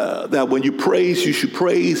that when you praise, you should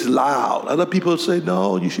praise loud. Other people say,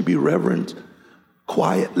 no, you should be reverent,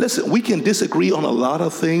 quiet. Listen, we can disagree on a lot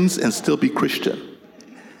of things and still be Christian.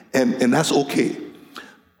 And that's okay.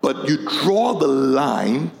 But you draw the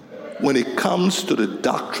line when it comes to the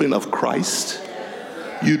doctrine of Christ.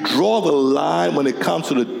 You draw the line when it comes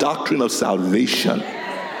to the doctrine of salvation.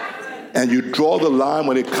 And you draw the line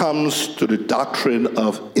when it comes to the doctrine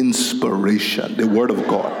of inspiration, the Word of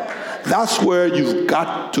God. That's where you've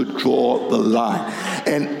got to draw the line.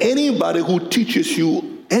 And anybody who teaches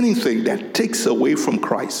you anything that takes away from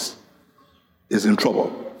Christ is in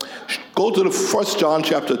trouble. Go to the 1 John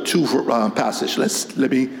chapter 2 passage.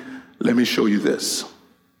 Let me show you this.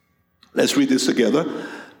 Let's read this together.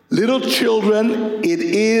 Little children, it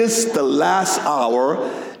is the last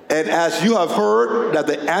hour. And as you have heard that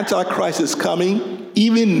the Antichrist is coming,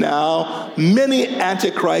 even now many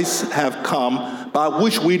Antichrists have come, by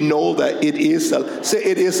which we know that it is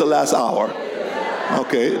the last hour.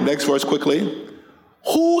 Okay, next verse quickly.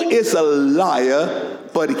 Who is a liar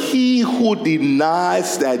but he who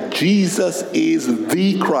denies that Jesus is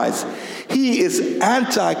the Christ? He is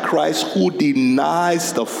Antichrist who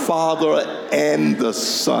denies the Father and the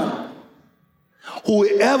Son.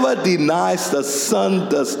 Whoever denies the Son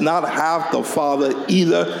does not have the Father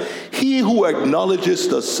either. He who acknowledges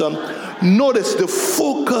the Son. Notice the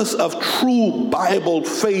focus of true Bible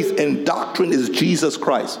faith and doctrine is Jesus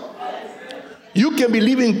Christ. You can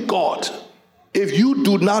believe in God if you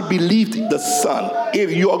do not believe the Son, if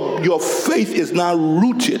your faith is not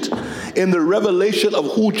rooted in the revelation of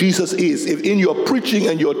who Jesus is, if in your preaching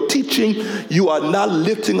and your teaching you are not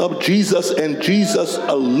lifting up Jesus and Jesus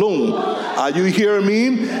alone. Are you hearing me?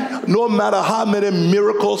 No matter how many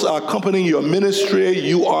miracles are accompanying your ministry,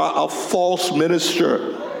 you are a false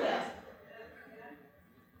minister.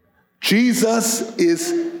 Jesus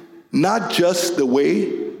is not just the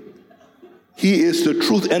way, he is the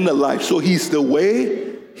truth and the life. So he's the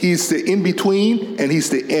way, he's the in-between, and he's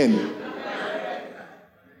the end.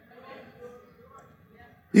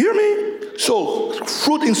 You hear me? So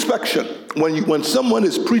fruit inspection. When someone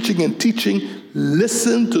is preaching and teaching,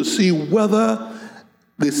 listen to see whether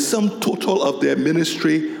the sum total of their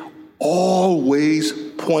ministry always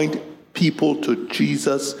point people to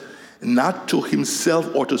Jesus, not to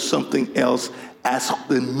himself or to something else, as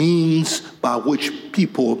the means by which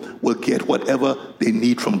people will get whatever they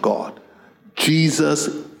need from God. Jesus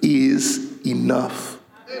is enough.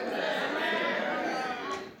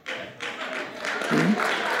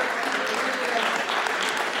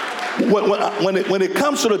 when it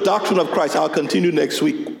comes to the doctrine of Christ, I'll continue next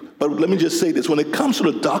week, but let me just say this. When it comes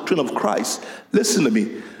to the doctrine of Christ, listen to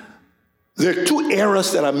me. There are two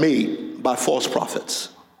errors that are made by false prophets.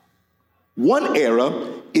 One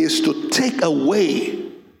error is to take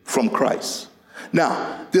away from Christ.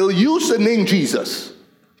 Now, they'll use the name Jesus.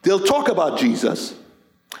 They'll talk about Jesus,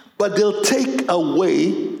 but they'll take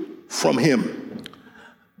away from him.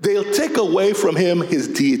 They'll take away from him his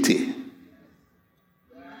deity.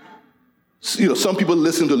 You know, some people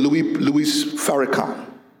listen to Louis Farrakhan,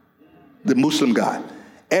 the Muslim guy.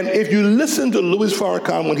 And if you listen to Louis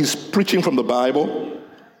Farrakhan when he's preaching from the Bible,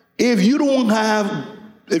 if you don't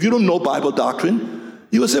know Bible doctrine,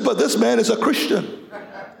 you will say, but this man is a Christian.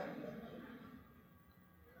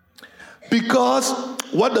 Because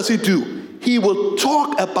what does he do? He will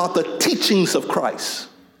talk about the teachings of Christ.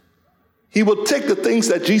 He will take the things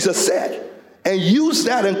that Jesus said and use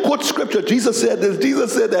that and quote scripture. Jesus said this,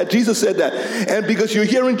 Jesus said that, Jesus said that. And because you're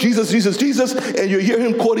hearing Jesus, and you hear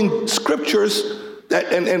him quoting scriptures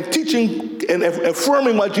and teaching and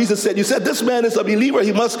affirming what Jesus said, you said, this man is a believer.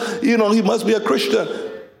 He must be a Christian.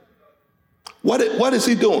 What is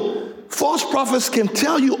he doing? False prophets can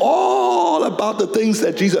tell you all about the things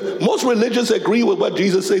that Jesus, most religions agree with what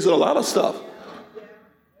Jesus says on a lot of stuff.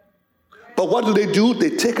 But what do? They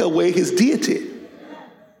take away his deity.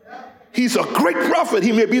 He's a great prophet.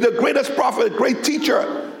 He may be the greatest prophet, great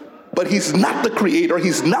teacher, but he's not the creator.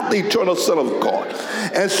 He's not the eternal Son of God.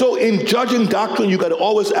 And so in judging doctrine, you got to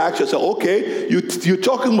always ask yourself, okay, you're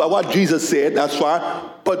talking about what Jesus said, that's fine,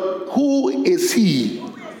 but who is he?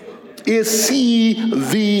 Is he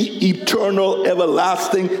the eternal,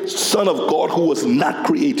 everlasting Son of God who was not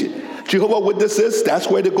created? Jehovah's Witnesses, that's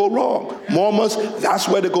where they go wrong. Mormons, that's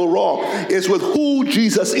where they go wrong. It's with who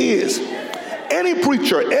Jesus is. Any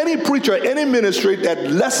preacher, any ministry that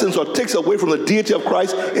lessens or takes away from the deity of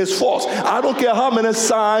Christ is false. I don't care how many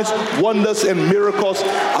signs, wonders, and miracles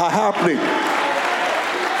are happening.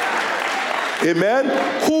 Amen?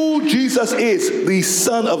 Who Jesus is, the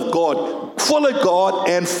Son of God, fully God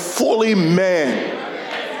and fully man.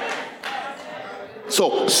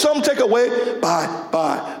 So some take away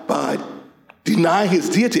by denying his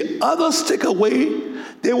deity. Others take away,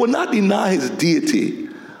 they will not deny his deity,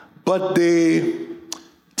 but they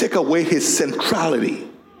take away his centrality.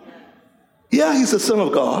 Yeah, he's the Son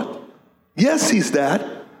of God. Yes, he's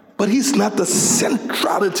that. But he's not the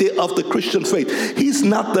centrality of the Christian faith. He's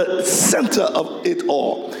not the center of it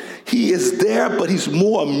all. He is there, but he's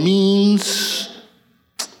more a means.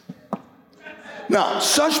 Now,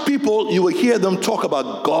 such people, you will hear them talk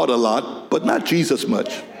about God a lot, but not Jesus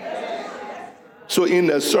much. So in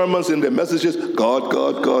their sermons, in their messages, God,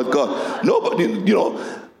 God, God, God. Nobody,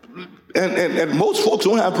 and most folks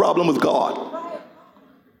don't have a problem with God.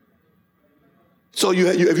 So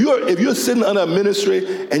if you're sitting under a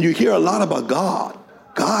ministry and you hear a lot about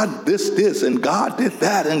God this, and God did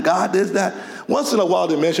that, and God did that. Once in a while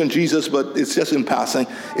they mention Jesus, but it's just in passing.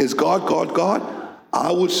 Is God, God, God?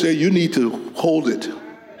 I would say you need to hold it.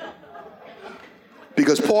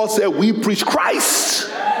 Because Paul said we preach Christ.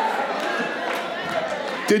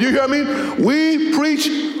 Did you hear me? We preach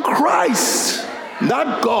Christ.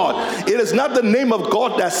 Not God. It is not the name of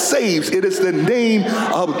God that saves. It is the name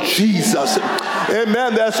of Jesus.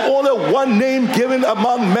 Amen. There's only one name given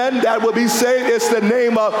among men that will be saved. It's the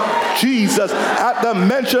name of Jesus. At the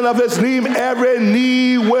mention of his name, every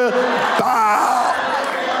knee will bow.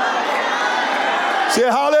 Say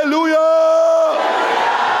hallelujah.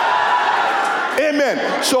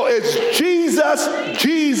 Amen. So it's Jesus,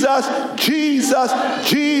 Jesus, Jesus,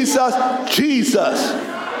 Jesus, Jesus.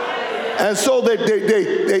 And so they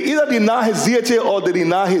either deny his deity or they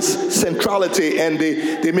deny his centrality. And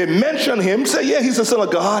they may mention him, say, yeah, he's the Son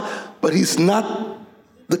of God, but he's not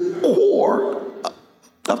the core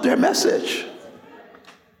of their message.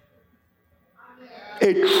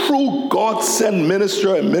 A true God-sent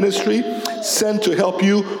minister and ministry sent to help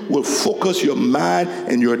you will focus your mind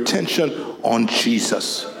and your attention on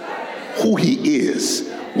Jesus. Who he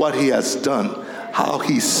is, what he has done, how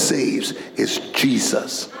he saves is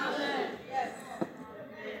Jesus.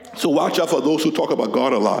 So watch out for those who talk about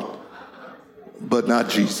God a lot, but not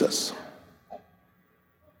Jesus.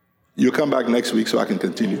 You'll come back next week so I can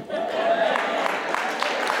continue.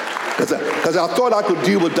 Because I thought I could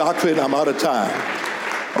deal with doctrine. I'm out of time.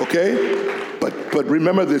 Okay? But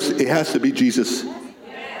remember this, it has to be Jesus.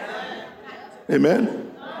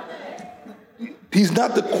 Amen? He's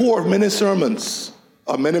not the core of many sermons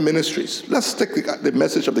or many ministries. Let's take the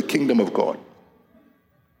message of the kingdom of God.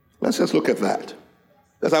 Let's just look at that.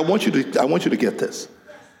 Because I want you to get this.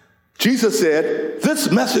 Jesus said,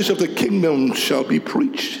 this message of the kingdom shall be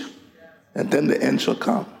preached. and then the end shall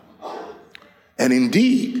come. And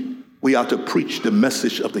indeed, we are to preach the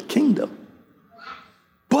message of the kingdom.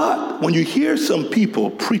 But when you hear some people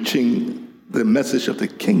preaching the message of the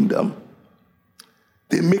kingdom,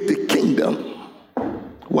 they make the kingdom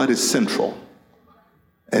what is central,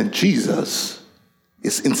 and Jesus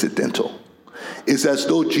is incidental. It's as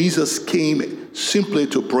though Jesus came simply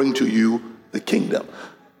to bring to you the kingdom.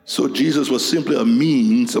 So Jesus was simply a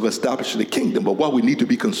means of establishing the kingdom. But what we need to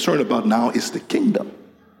be concerned about now is the kingdom.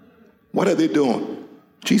 What are they doing?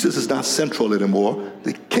 Jesus is not central anymore.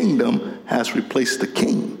 The kingdom has replaced the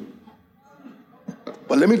king.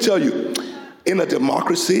 But let me tell you, in a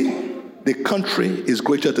democracy, the country is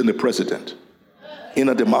greater than the president. In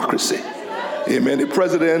a democracy. Amen. The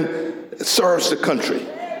president serves the country.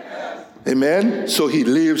 Amen. So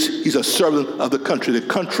he's a servant of the country. The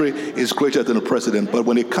country is greater than the president. But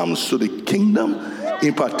when it comes to the kingdom,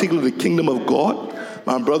 in particular the kingdom of God,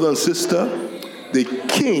 my brother and sister, the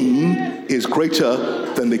king is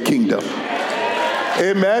greater than the kingdom.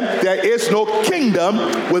 Amen. There is no kingdom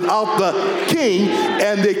without the king,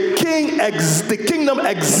 and the kingdom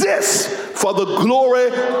exists for the glory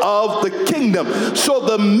of the kingdom. So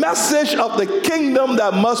the message of the kingdom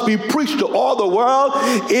that must be preached to all the world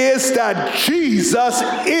is that Jesus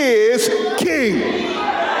is king.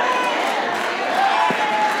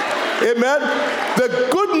 Amen. The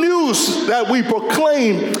good news that we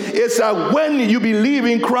proclaim is that when you believe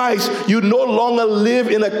in Christ, you no longer live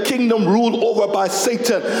in a kingdom ruled over by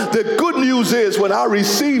Satan. The good news is when I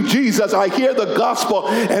receive Jesus, I hear the gospel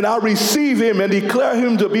and I receive him and declare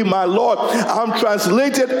him to be my Lord. I'm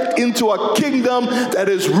translated into a kingdom that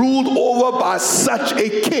is ruled over by such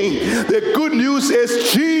a king. The good news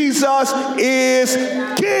is Jesus is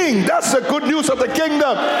king. That's the good news of the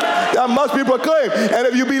kingdom that must be proclaimed. And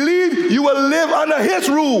if you believe, you will live under his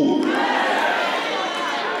rule.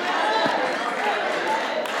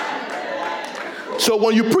 So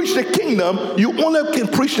when you preach the kingdom, you only can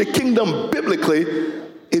preach the kingdom biblically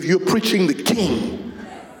if you're preaching the king.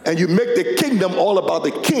 And you make the kingdom all about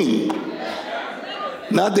the king,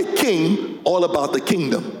 not the king all about the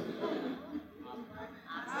kingdom.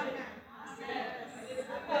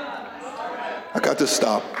 I got to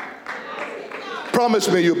stop. Promise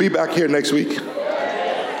me you'll be back here next week.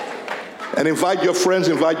 And invite your friends,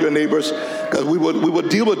 invite your neighbors, because we will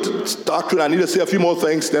deal with doctrine. I need to say a few more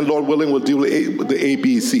things, then Lord willing, we'll deal with the A,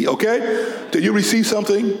 B, C, okay? Did you receive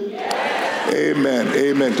something? Yes. Amen,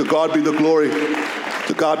 amen. To God be the glory.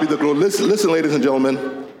 To God be the glory. Listen, ladies and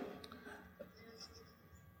gentlemen.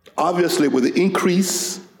 Obviously, with the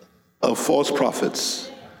increase of false prophets,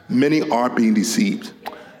 many are being deceived.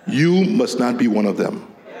 You must not be one of them.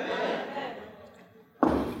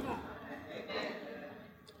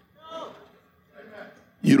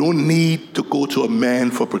 You don't need to go to a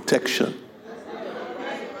man for protection.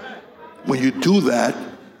 When you do that,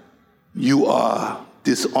 you are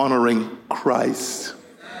dishonoring Christ.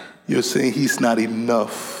 You're saying he's not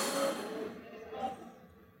enough.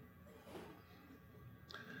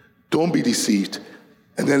 Don't be deceived.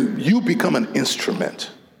 And then you become an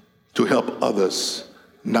instrument to help others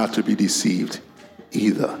not to be deceived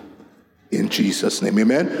either. In Jesus' name,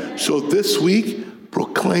 amen. So this week,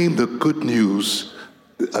 proclaim the good news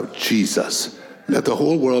of Jesus. Let the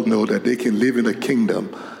whole world know that they can live in a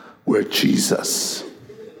kingdom where Jesus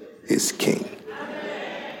is king.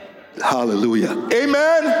 Hallelujah.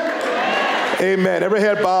 Amen. Amen. Every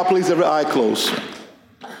head bowed, please, every eye closed.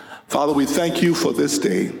 Father, we thank you for this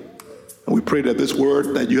day. And we pray that this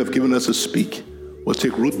word that you have given us to speak will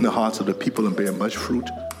take root in the hearts of the people and bear much fruit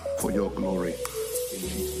for your glory.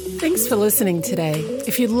 Thanks for listening today.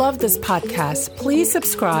 If you love this podcast, please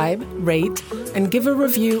subscribe, rate, and give a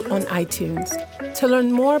review on iTunes. To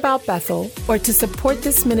learn more about Bethel or to support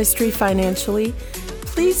this ministry financially,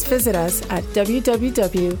 please visit us at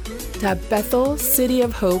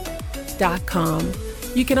www.bethelcityofhope.com.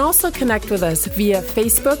 You can also connect with us via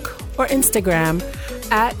Facebook or Instagram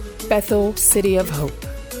at Bethel City of Hope.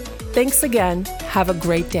 Thanks again. Have a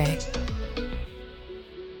great day.